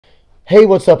Hey,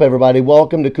 what's up, everybody?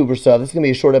 Welcome to Cooper Stuff. This is going to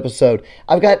be a short episode.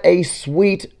 I've got a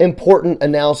sweet, important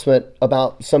announcement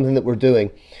about something that we're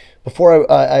doing. Before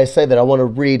I say that, I want to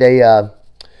read a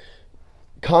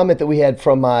comment that we had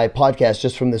from my podcast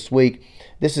just from this week.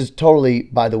 This is totally,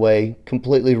 by the way,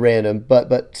 completely random,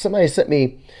 but somebody sent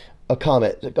me a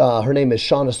comment. Her name is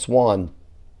Shauna Swan.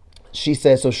 She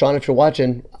says, so Shauna, if you're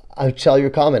watching, I'll tell your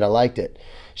comment. I liked it.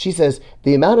 She says,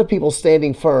 the amount of people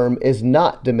standing firm is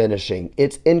not diminishing.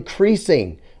 It's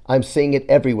increasing. I'm seeing it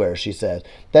everywhere, she said.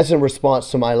 That's in response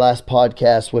to my last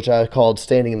podcast, which I called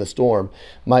Standing in the Storm.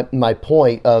 My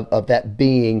point of that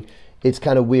being, it's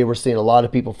kind of weird. We're seeing a lot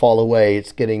of people fall away.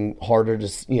 It's getting harder to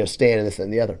stand in this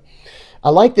and the other. I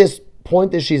like this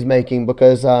point that she's making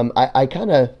because I kind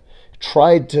of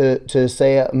tried to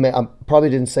say it. I probably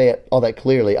didn't say it all that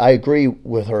clearly. I agree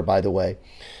with her, by the way.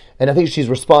 And I think she's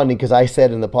responding because I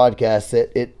said in the podcast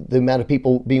that the amount of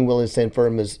people being willing to stand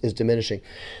firm is diminishing.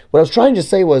 What I was trying to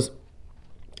say was,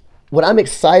 what I'm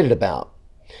excited about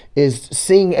is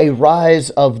seeing a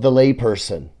rise of the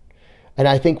layperson. And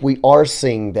I think we are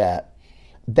seeing that.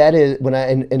 That is, when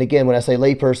I say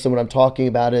layperson, what I'm talking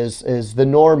about is the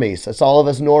normies. It's all of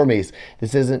us normies.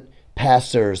 This isn't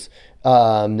pastors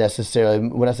necessarily.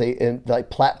 When I say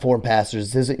like platform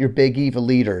pastors, this isn't your big evil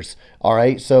leaders. All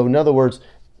right. So in other words,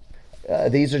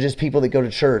 these are just people that go to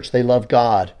church. They love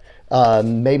God.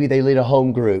 Maybe they lead a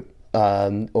home group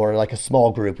or like a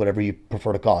small group, whatever you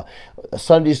prefer to call it. A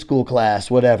Sunday school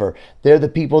class, whatever. They're the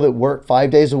people that work 5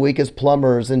 days a week as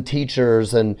plumbers and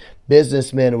teachers and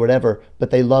businessmen or whatever,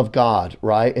 but they love God,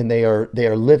 right? And they are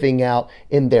living out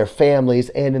in their families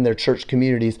and in their church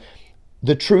communities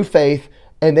the true faith.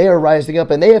 And they are rising up,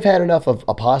 and they have had enough of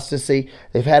apostasy.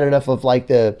 They've had enough of like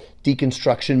the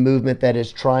deconstruction movement that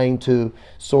is trying to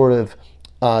sort of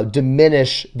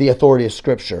diminish the authority of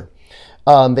Scripture.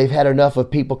 They've had enough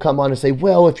of people come on and say,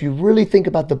 well, if you really think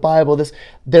about the Bible,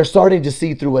 they're starting to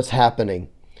see through what's happening,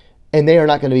 and they are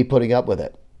not going to be putting up with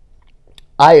it.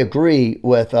 I agree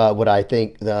with what I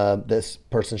think this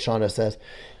person, Shauna, says.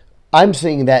 I'm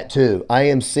seeing that too. I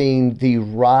am seeing the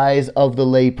rise of the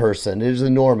layperson. It is the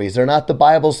normies. They're not the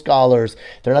Bible scholars.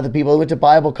 They're not the people who went to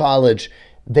Bible college.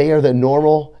 They are the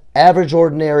normal, average,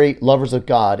 ordinary lovers of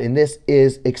God. And this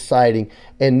is exciting.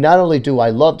 And not only do I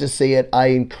love to see it, I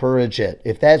encourage it.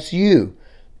 If that's you,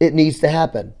 it needs to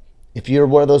happen. If you're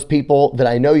one of those people that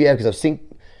I know you have, because I've seen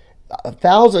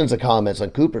thousands of comments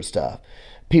on Cooper Stuff,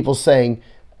 people saying,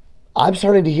 I'm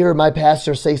starting to hear my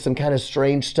pastor say some kind of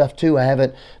strange stuff too. I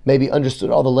haven't maybe understood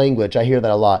all the language. I hear that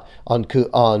a lot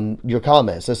on your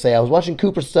comments. They say, I was watching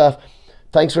Cooper Stuff.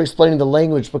 Thanks for explaining the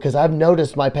language because I've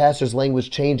noticed my pastor's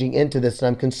language changing into this and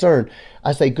I'm concerned.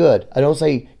 I say, good. I don't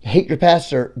say, hate your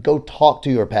pastor. Go talk to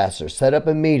your pastor. Set up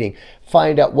a meeting.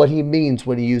 Find out what he means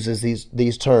when he uses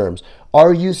these terms.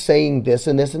 Are you saying this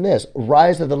and this and this?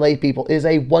 Rise of the lay people is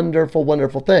a wonderful,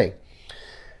 wonderful thing.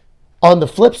 On the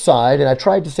flip side, and I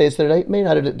tried to say this today, may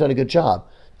not have done a good job.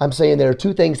 I'm saying there are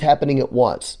two things happening at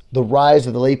once. The rise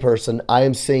of the layperson, I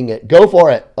am seeing it. Go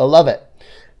for it. I love it.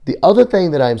 The other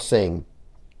thing that I'm seeing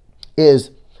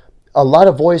is a lot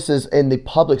of voices in the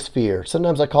public sphere.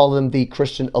 Sometimes I call them the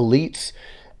Christian elites.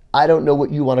 I don't know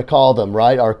what you want to call them,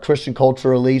 right? Our Christian culture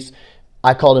elites.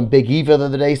 I called them Big Eva the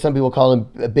other day. Some people call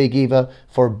them Big Eva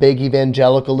for big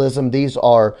evangelicalism. These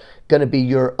are going to be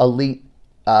your elite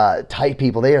type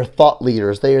people. They are thought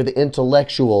leaders. They are the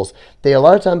intellectuals. They a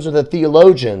lot of times are the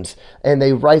theologians, and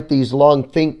they write these long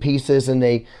think pieces and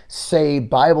they say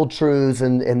Bible truths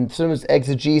and sometimes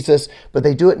exegesis, but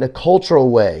they do it in a cultural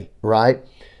way, right?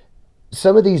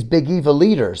 Some of these big evil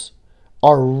leaders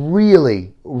are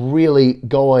really, really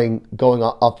going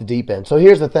off the deep end. So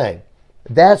here's the thing.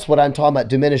 That's what I'm talking about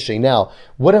diminishing. Now,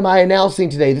 what am I announcing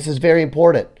today? This is very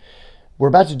important. We're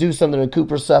about to do something in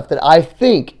Cooper Stuff that I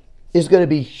think is going to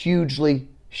be hugely,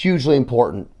 hugely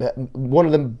important. One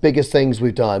of the biggest things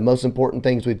we've done, most important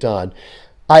things we've done.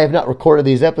 I have not recorded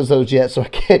these episodes yet, so I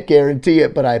can't guarantee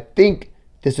it, but I think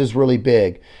this is really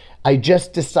big. I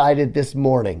just decided this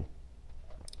morning,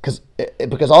 because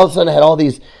all of a sudden I had all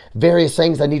these various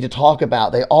things I need to talk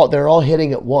about. They're all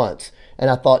hitting at once. And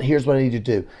I thought, here's what I need to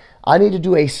do. I need to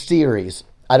do a series.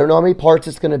 I don't know how many parts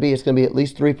it's going to be. It's going to be at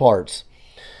least 3 parts.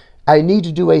 I need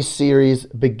to do a series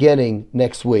beginning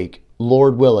next week,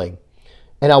 Lord willing.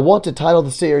 And I want to title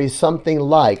the series something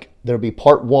like, there'll be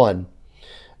part 1,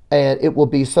 and it will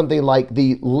be something like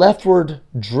the leftward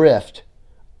drift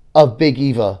of Big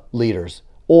Eva leaders,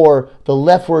 or the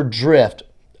leftward drift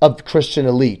of the Christian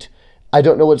elite. I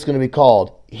don't know what it's going to be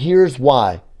called. Here's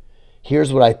why.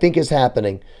 Here's what I think is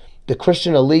happening. The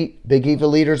Christian elite, Big Eva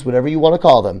leaders, whatever you want to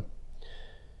call them,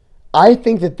 I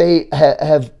think that they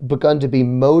have begun to be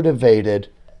motivated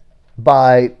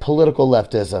by political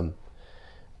leftism.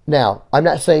 Now, I'm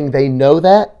not saying they know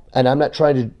that, and I'm not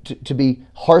trying to be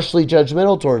harshly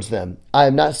judgmental towards them.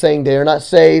 I'm not saying they are not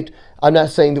saved. I'm not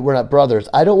saying that we're not brothers.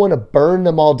 I don't want to burn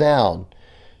them all down,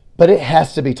 but it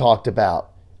has to be talked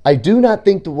about. I do not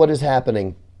think that what is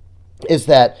happening is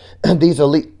that these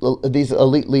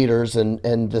elite leaders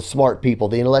and the smart people,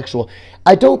 the intellectual,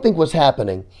 I don't think what's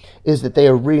happening is that they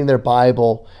are reading their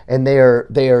Bible and they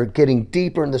are getting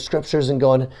deeper in the scriptures and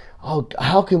going, oh,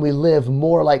 how can we live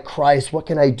more like Christ? What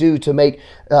can I do to make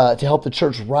to help the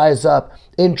church rise up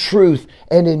in truth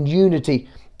and in unity?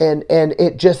 And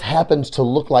it just happens to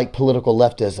look like political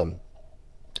leftism.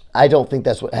 I don't think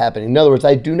that's what's happening. In other words,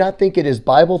 I do not think it is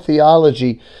Bible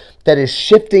theology that is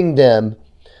shifting them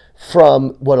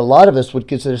from what a lot of us would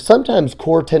consider sometimes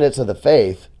core tenets of the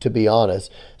faith, to be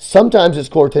honest. Sometimes it's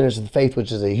core tenets of the faith,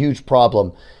 which is a huge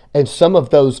problem. And some of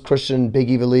those Christian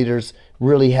big evil leaders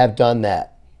really have done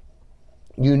that.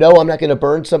 You know, I'm not going to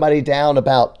burn somebody down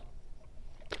about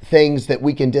things that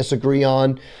we can disagree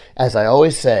on. As I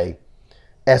always say,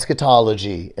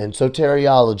 eschatology and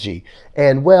soteriology.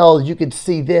 And, well, you could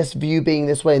see this view being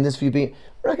this way and this view being...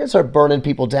 We're not going to start burning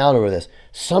people down over this.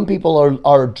 Some people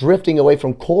are drifting away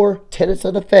from core tenets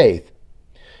of the faith.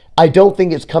 I don't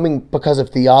think it's coming because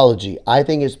of theology. I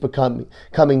think it's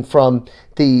coming from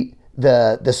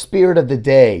the spirit of the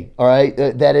day. All right,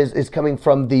 that is, it's coming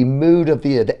from the mood of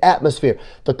the atmosphere,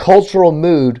 the cultural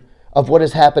mood of what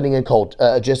is happening in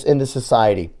just in the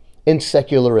society, in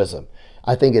secularism.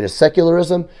 I think it is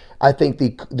secularism. I think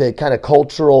the kind of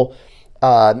cultural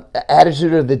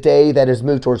attitude of the day that has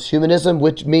moved towards humanism,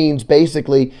 which means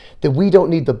basically that we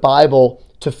don't need the Bible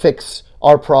to fix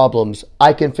our problems.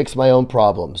 I can fix my own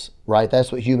problems, right?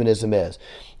 That's what humanism is.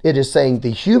 It is saying the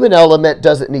human element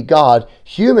doesn't need God.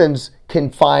 Humans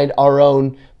can find our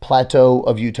own plateau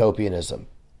of utopianism.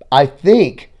 I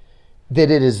think that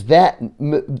it is that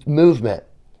movement.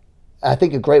 I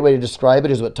think a great way to describe it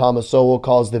is what Thomas Sowell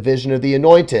calls the vision of the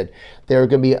anointed. There are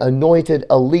going to be anointed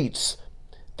elites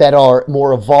that are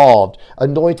more evolved,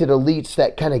 anointed elites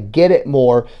that kind of get it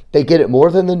more. They get it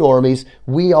more than the normies.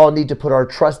 We all need to put our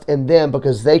trust in them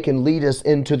because they can lead us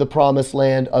into the promised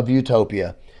land of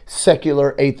utopia,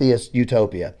 secular atheist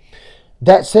utopia.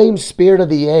 That same spirit of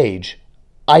the age,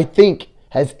 I think,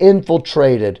 has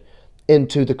infiltrated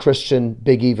into the Christian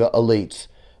big evil elites.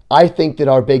 I think that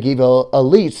our big evil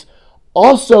elites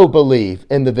also believe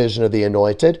in the vision of the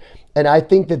anointed, and I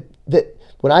think that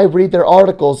when I read their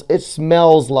articles, it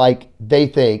smells like they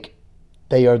think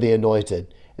they are the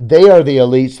anointed. They are the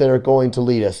elites that are going to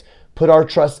lead us. Put our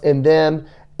trust in them.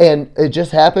 And it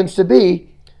just happens to be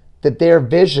that their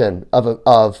vision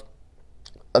of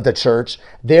the church,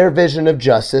 their vision of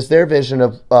justice, their vision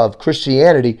of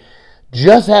Christianity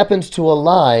just happens to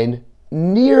align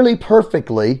nearly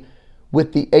perfectly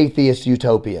with the atheist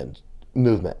utopian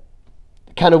movement.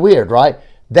 Kind of weird, right?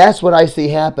 That's what I see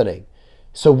happening.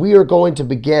 So we are going to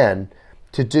begin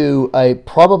to do a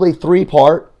probably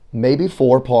 3-part, maybe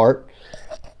 4-part,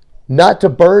 not to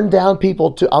burn down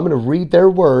people. I'm going to read their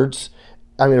words.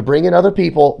 I'm going to bring in other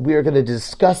people. We are going to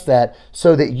discuss that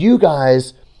so that you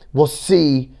guys will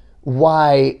see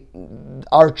why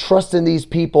our trust in these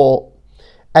people,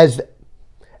 as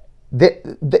they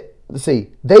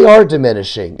are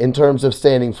diminishing in terms of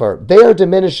standing firm. They are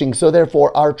diminishing, so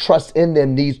therefore our trust in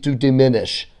them needs to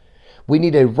diminish. We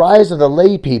need a rise of the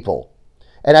lay people.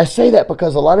 And I say that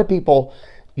because a lot of people,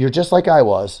 you're just like I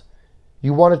was.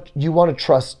 You want to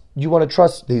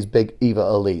trust these big evil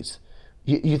elites.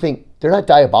 You think they're not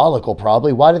diabolical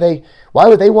probably. Why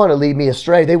would they want to lead me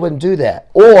astray? They wouldn't do that.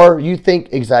 Or you think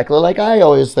exactly like I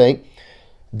always think,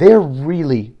 they're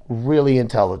really, really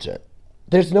intelligent.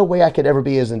 There's no way I could ever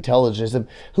be as intelligent as them.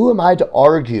 Who am I to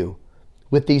argue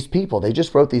with these people? They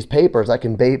just wrote these papers. I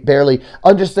can barely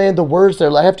understand the words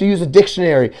there. I have to use a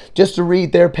dictionary just to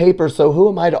read their papers. So who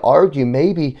am I to argue?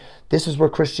 Maybe this is where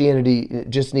Christianity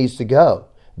just needs to go.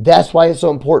 That's why it's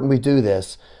so important we do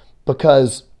this,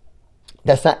 because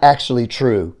that's not actually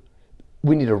true.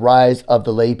 We need a rise of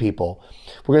the lay people.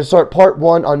 We're going to start part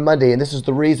 1 on Monday, and this is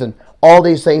the reason all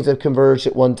these things have converged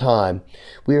at one time.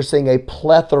 We are seeing a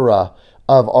plethora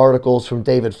of articles from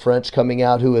David French coming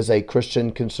out, who is a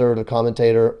Christian conservative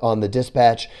commentator on the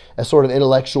Dispatch, a sort of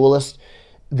intellectualist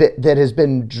that has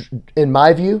been, in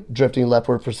my view, drifting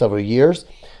leftward for several years.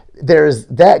 There's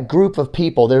that group of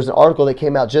people. There's an article that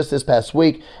came out just this past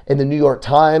week in the New York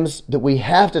Times that we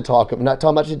have to talk about. I'm not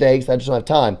talking about today because I just don't have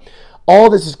time. All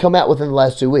this has come out within the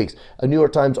last 2 weeks. A New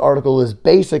York Times article is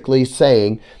basically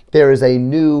saying there is a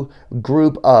new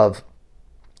group of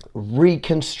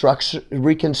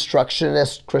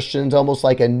reconstructionist Christians, almost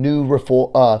like a new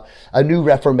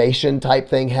Reformation type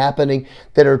thing happening,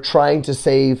 that are trying to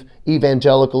save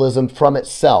evangelicalism from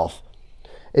itself.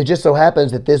 It just so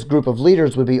happens that this group of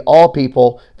leaders would be all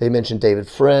people. They mentioned David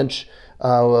French,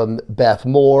 Beth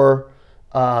Moore,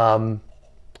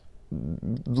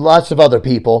 lots of other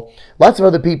people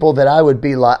that I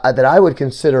would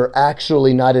consider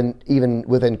actually not even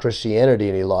within Christianity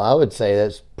any law. I would say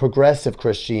that's progressive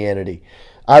Christianity.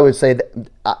 I would say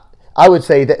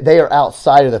that they are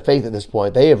outside of the faith at this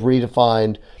point. They have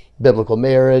redefined biblical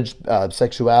marriage,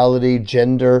 sexuality,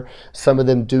 gender. Some of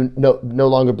them do no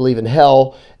longer believe in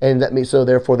hell, and that means so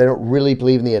therefore they don't really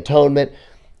believe in the atonement.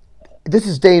 This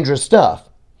is dangerous stuff.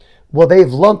 Well,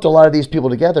 they've lumped a lot of these people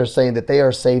together saying that they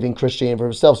are saving Christianity for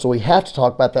themselves. So we have to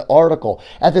talk about the article.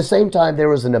 At the same time, there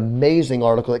was an amazing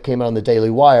article that came out on the Daily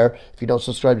Wire. If you don't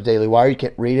subscribe to Daily Wire, you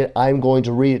can't read it. I'm going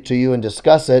to read it to you and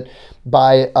discuss it,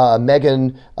 by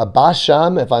Megan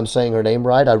Basham, if I'm saying her name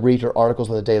right. I read her articles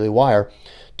on the Daily Wire,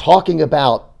 talking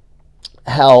about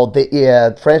how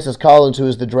Francis Collins, who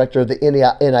is the director of the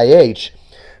NIH,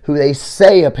 who they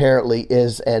say apparently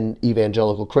is an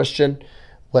evangelical Christian.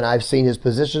 When I've seen his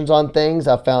positions on things,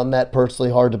 I've found that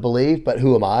personally hard to believe, but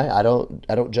who am I? I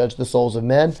don't judge the souls of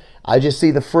men. I just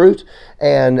see the fruit,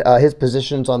 and his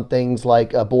positions on things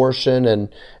like abortion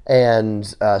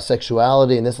and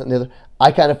sexuality and this and the other.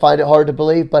 I kind of find it hard to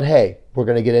believe, but hey, we're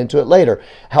going to get into it later.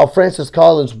 How Francis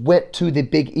Collins went to the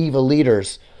big evil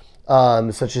leaders,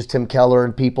 such as Tim Keller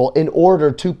and people, in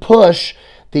order to push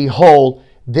the whole,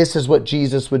 this is what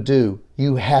Jesus would do.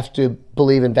 You have to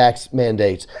believe in vax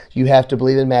mandates. You have to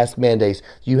believe in mask mandates.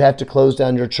 You have to close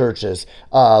down your churches,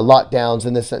 lockdowns,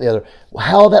 and this and the other.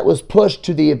 How that was pushed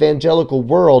to the evangelical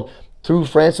world through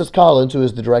Francis Collins, who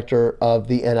is the director of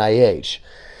the NIH.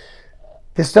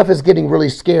 This stuff is getting really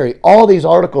scary. All these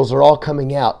articles are all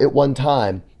coming out at one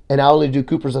time. And I only do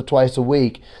Cooper's Up twice a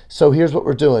week. So here's what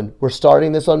we're doing. We're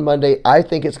starting this on Monday. I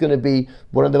think it's going to be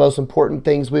one of the most important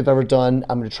things we've ever done.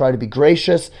 I'm going to try to be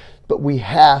gracious, but we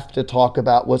have to talk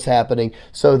about what's happening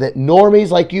so that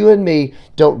normies like you and me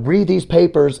don't read these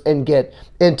papers and get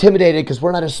intimidated because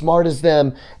we're not as smart as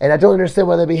them. And I don't understand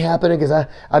why that'd be happening because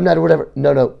I'm not or whatever.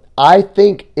 No. I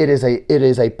think it is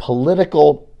a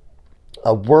political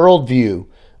worldview,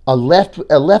 a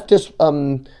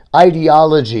leftist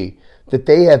ideology that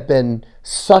they have been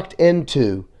sucked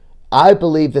into. I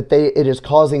believe that it is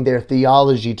causing their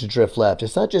theology to drift left.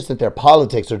 It's not just that their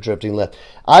politics are drifting left.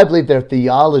 I believe their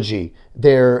theology,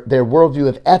 their worldview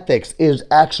of ethics is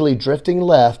actually drifting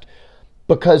left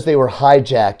because they were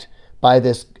hijacked by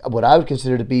this, what I would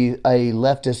consider to be a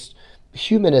leftist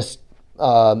humanist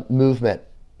movement.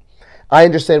 I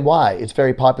understand why. It's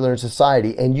very popular in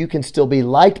society, and you can still be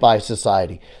liked by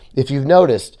society. If you've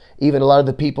noticed, even a lot of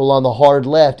the people on the hard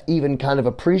left even kind of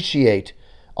appreciate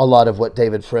a lot of what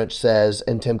David French says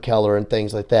and Tim Keller and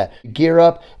things like that. Gear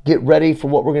up, get ready for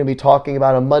what we're going to be talking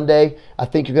about on Monday. I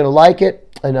think you're going to like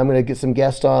it, and I'm going to get some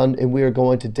guests on, and we are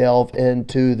going to delve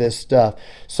into this stuff.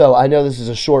 So I know this is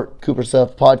a short Cooper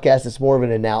Stuff podcast. It's more of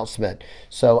an announcement.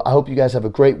 So I hope you guys have a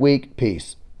great week.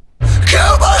 Peace.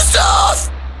 Cooper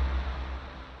Stuff!